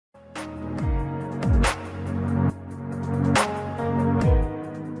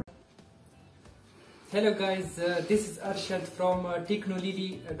Hello guys, this is Arshad from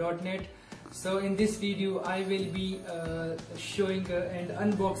technolily.net. So in this video I will be showing and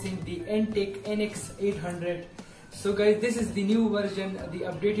unboxing the Antec Nx800. So guys, this is the new version, the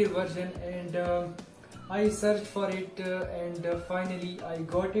updated version, and I searched for it and finally I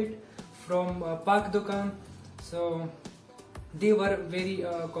got it from Pak Dukan. So they were very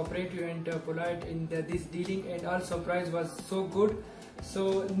cooperative and polite in this dealing, and also price was so good.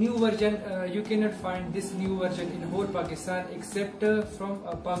 So new version, you cannot find this new version in whole Pakistan except from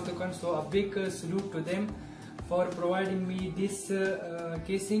Pak Dukan. So a big salute to them for providing me this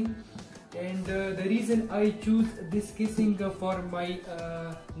casing, and the reason I choose this casing for my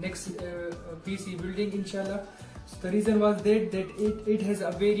next PC building, inshallah. So the reason was that it has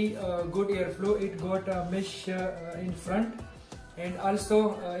a very good airflow. It got a mesh in front, and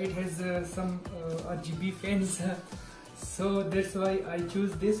also it has some RGB fans. So that's why I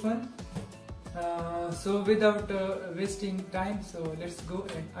choose this one. So without wasting time, so let's go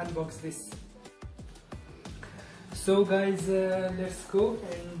and unbox this. So guys, let's go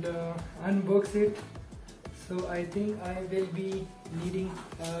and unbox it. So I think I will be needing,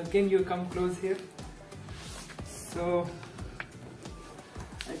 can you come close here? So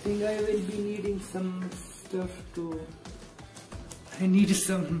I think I will be needing some stuff to, I need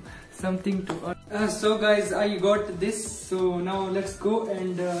something to so guys, I got this. So now let's go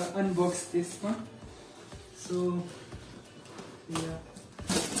and unbox this one. So yeah,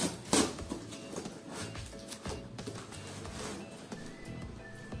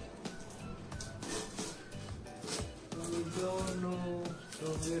 I don't know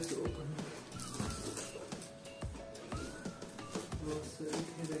where to open it. Oh, so it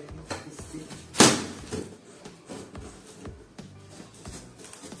has this thing.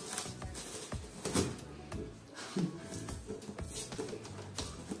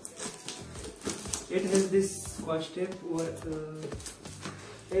 It has this squash tape over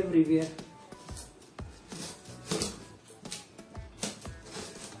everywhere.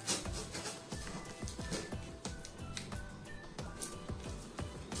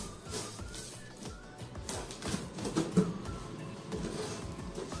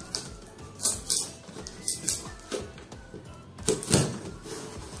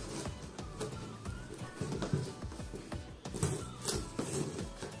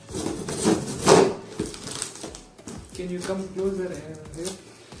 Can you come closer here?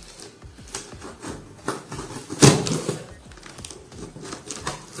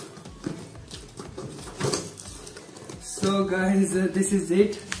 So guys, this is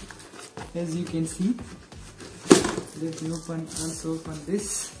it, as you can see. Let me also open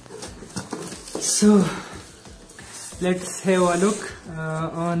this. So let's have a look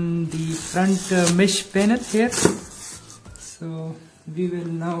on the front mesh panel here. So we will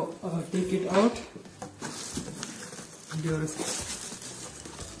now take it out.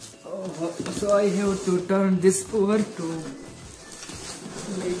 So I have to turn this over to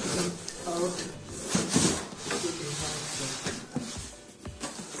make it out.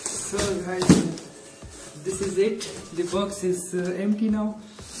 So guys, this is it. The box is empty now.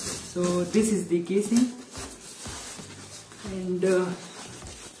 So this is the casing, and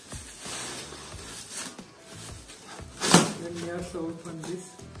let me also open this.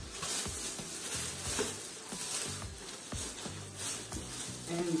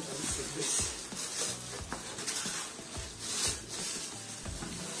 And also this.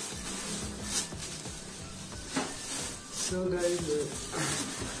 So guys,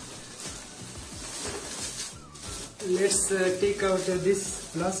 let's take out this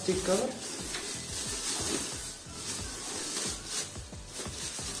plastic cover.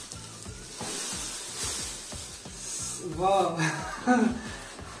 Wow.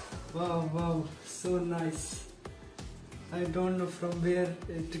 Wow, so nice. I don't know from where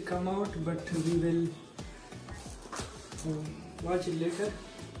it come out, but we will watch it later.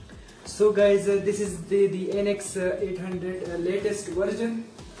 So guys, this is the Nx800 latest version.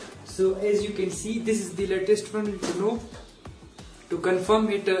 So as you can see, this is the latest one. To confirm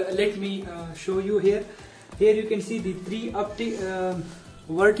it, let me show you here. Here you can see the 3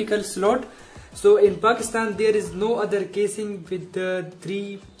 vertical slot. So in Pakistan there is no other casing with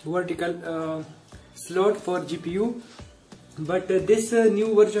 3 vertical slot for GPU. But this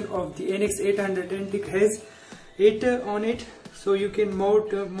new version of the Nx800 Antec has 8 on it, so you can mount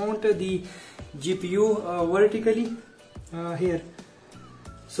the GPU vertically here.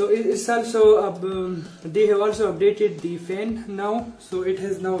 So it's also they have also updated the fan now, so it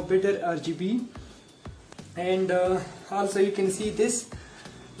has now better RGB, and also you can see this.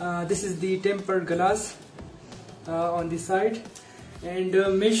 This is the tempered glass on the side, and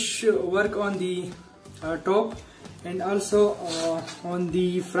mesh work on the top, and also on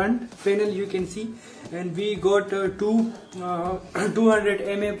the front panel you can see, and we got 200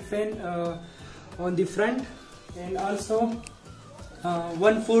 mm fan on the front, and also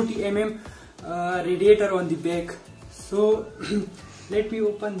 140 mm radiator on the back. So let me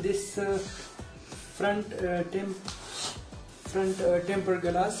open this front tempered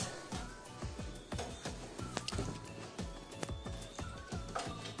glass.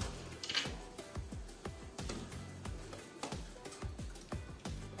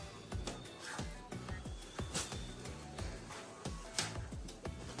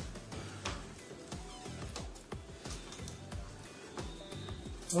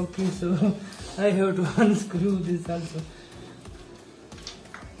 Okay, so I have to unscrew this also.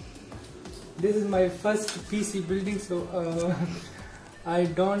 This is my first PC building, so I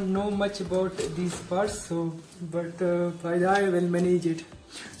don't know much about these parts, so but I will manage it.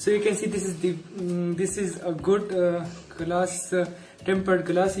 So you can see this is a good glass, tempered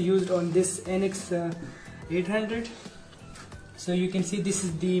glass used on this Nx800. So you can see this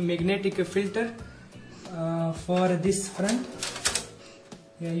is the magnetic filter for this front.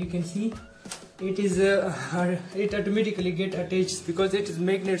 Yeah, you can see it is it automatically get attached because it is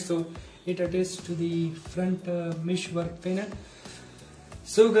magnet, so it attaches to the front meshwork panel.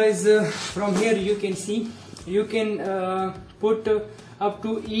 So guys, from here you can see you can put up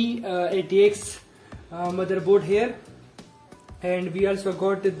to E-ATX motherboard here, and we also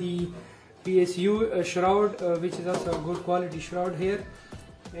got the PSU shroud, which is also a good quality shroud here,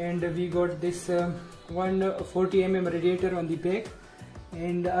 and we got this 140 mm radiator on the back,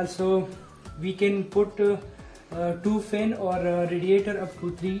 and also we can put 2 fan or radiator up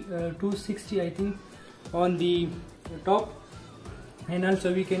to 260 I think on the top, and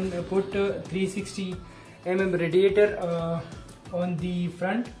also we can put 360 mm radiator on the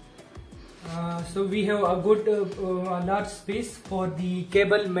front. So we have a good large space for the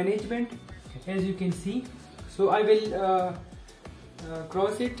cable management, as you can see. So I will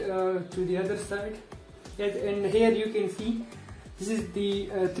cross it to the other side. Yes, and here you can see this is the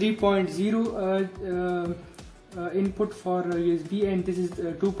 3.0 input for USB, and this is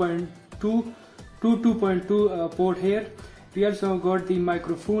 2.2 port here. We also got the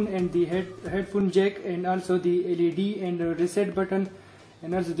microphone and the headphone jack, and also the LED and reset button,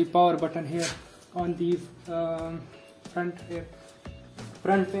 and also the power button here on the front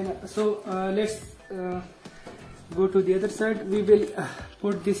panel. So let's go to the other side. We will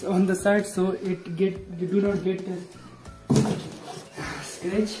put this on the side so you do not get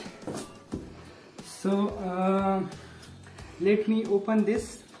scratch. So let me open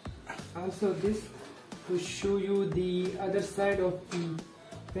this, also this, to show you the other side of the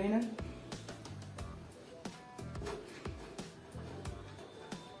panel.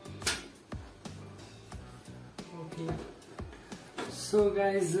 Okay, so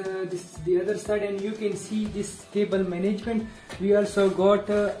guys, this is the other side, and you can see this cable management. We also got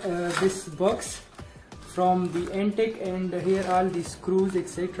this box from the Antec, and here all the screws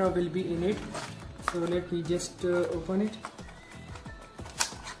etc. will be in it. So let me just open it.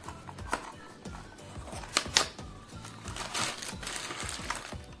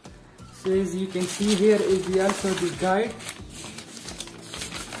 So as you can see, here is also the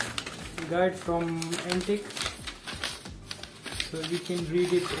guide from Antec, so you can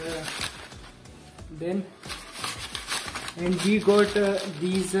read it then. And we got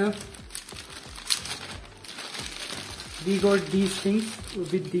these things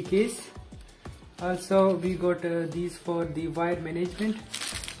with the case. Also we got these for the wire management,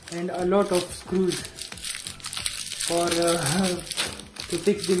 and a lot of screws for to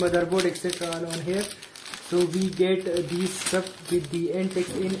fix the motherboard etc. on here. So we get these stuff with the Antec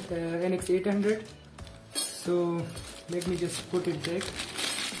Nx800. So let me just put it back.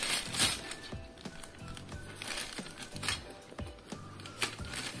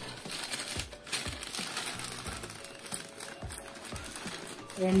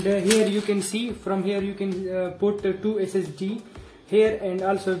 And here you can see, from here you can put 2 SSD here, and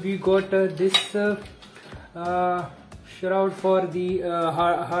also we got this shroud for the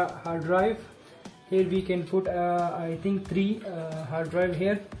hard drive. Here we can put I think 3 hard drive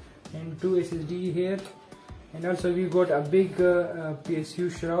here and 2 SSD here, and also we got a big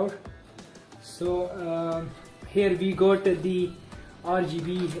PSU shroud. So here we got the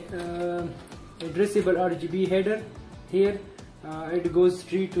RGB addressable RGB header here. It goes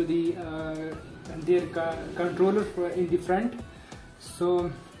straight to the their controller in the front.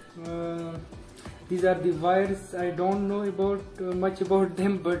 So these are the wires. I don't know much about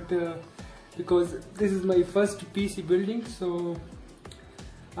them, but because this is my first PC building, so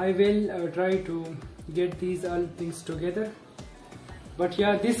I will try to get these all things together. But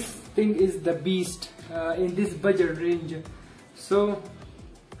yeah, this thing is the beast in this budget range. So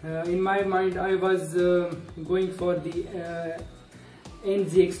in my mind I was going for the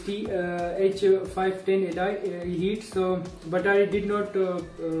NX800 Elite, so but I did not go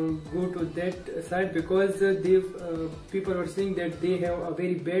to that side because people were saying that they have a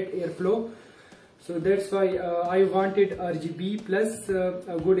very bad airflow. So that's why I wanted RGB plus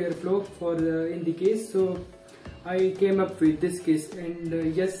a good airflow for in the case. So I came up with this case, and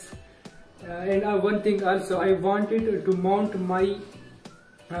yes, and one thing also, I wanted to mount my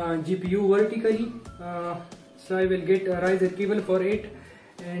GPU vertically. So I will get a riser cable for it,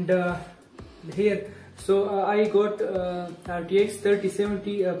 and here, so I got RTX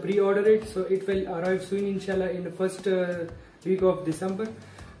 3070 pre-order it, so it will arrive soon inshallah in the first week of December.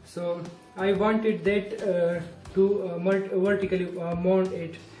 So I wanted that to vertically mount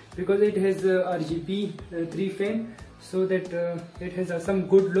it, because it has RGB 3 fan, so that it has some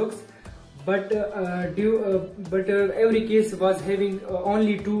good looks. But every case was having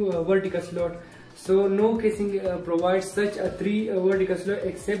only 2 vertical slot, so no casing provides such a 3 vertical slot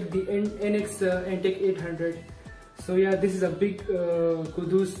except the Antec 800. So yeah, this is a big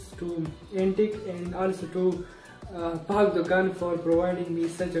kudos to Antec, and also to BIG Dukan for providing me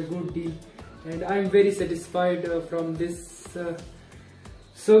such a good deal, and I'm very satisfied from this.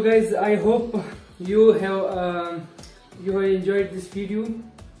 So guys, I hope you have enjoyed this video,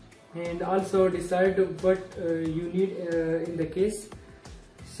 and also decide what you need in the case.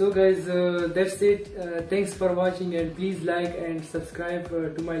 So guys, that's it. Thanks for watching, and please like and subscribe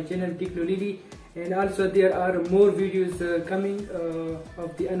to my channel Technology. And also there are more videos coming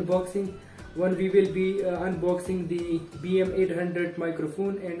of the unboxing. One, we will be unboxing the BM800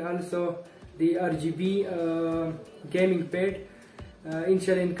 microphone, and also the RGB gaming pad,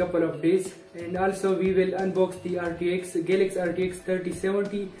 inshallah in couple of days. And also we will unbox the Galaxy RTX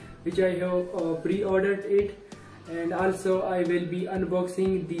 3070, which I have pre-ordered it. And also I will be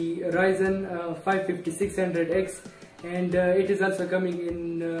unboxing the Ryzen 5600X, and it is also coming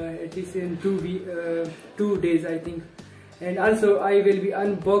in at least in 2 days I think. And also I will be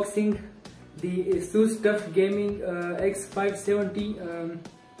unboxing the ASUS TUF Gaming X570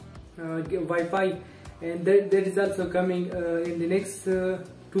 Wi-Fi, and that is also coming in the next 2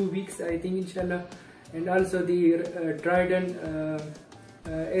 weeks I think inshallah. And also the Trident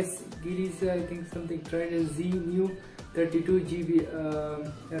SSDs, I think something Trident Z new 32GB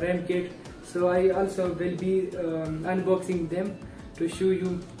RAM kit. So I also will be unboxing them to show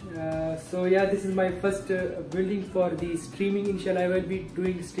you. So yeah, this is my first building for the streaming. Inshallah I will be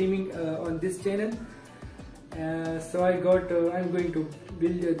doing streaming on this channel. So I'm going to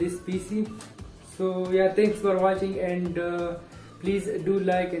build this PC. So yeah, thanks for watching, and please do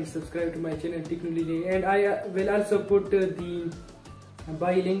like and subscribe to my channel Technology. And I will also put the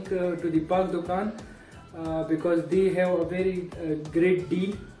buy link to the BIG Dukan, because they have a very great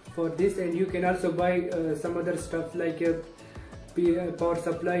deal for this, and you can also buy some other stuff like power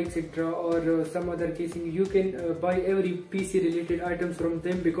supply etc., or some other casing. You can buy every PC related items from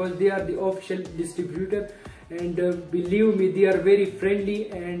them, because they are the official distributor, and believe me, they are very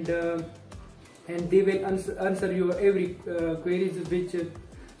friendly, and they will answer your every queries, which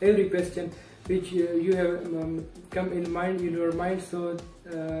every question which you have come in your mind. So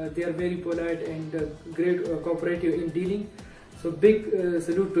they are very polite and great cooperative in dealing. So big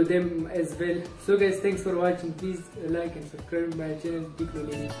salute to them as well. So guys, thanks for watching. Please like and subscribe to my channel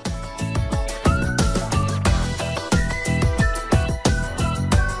Technology.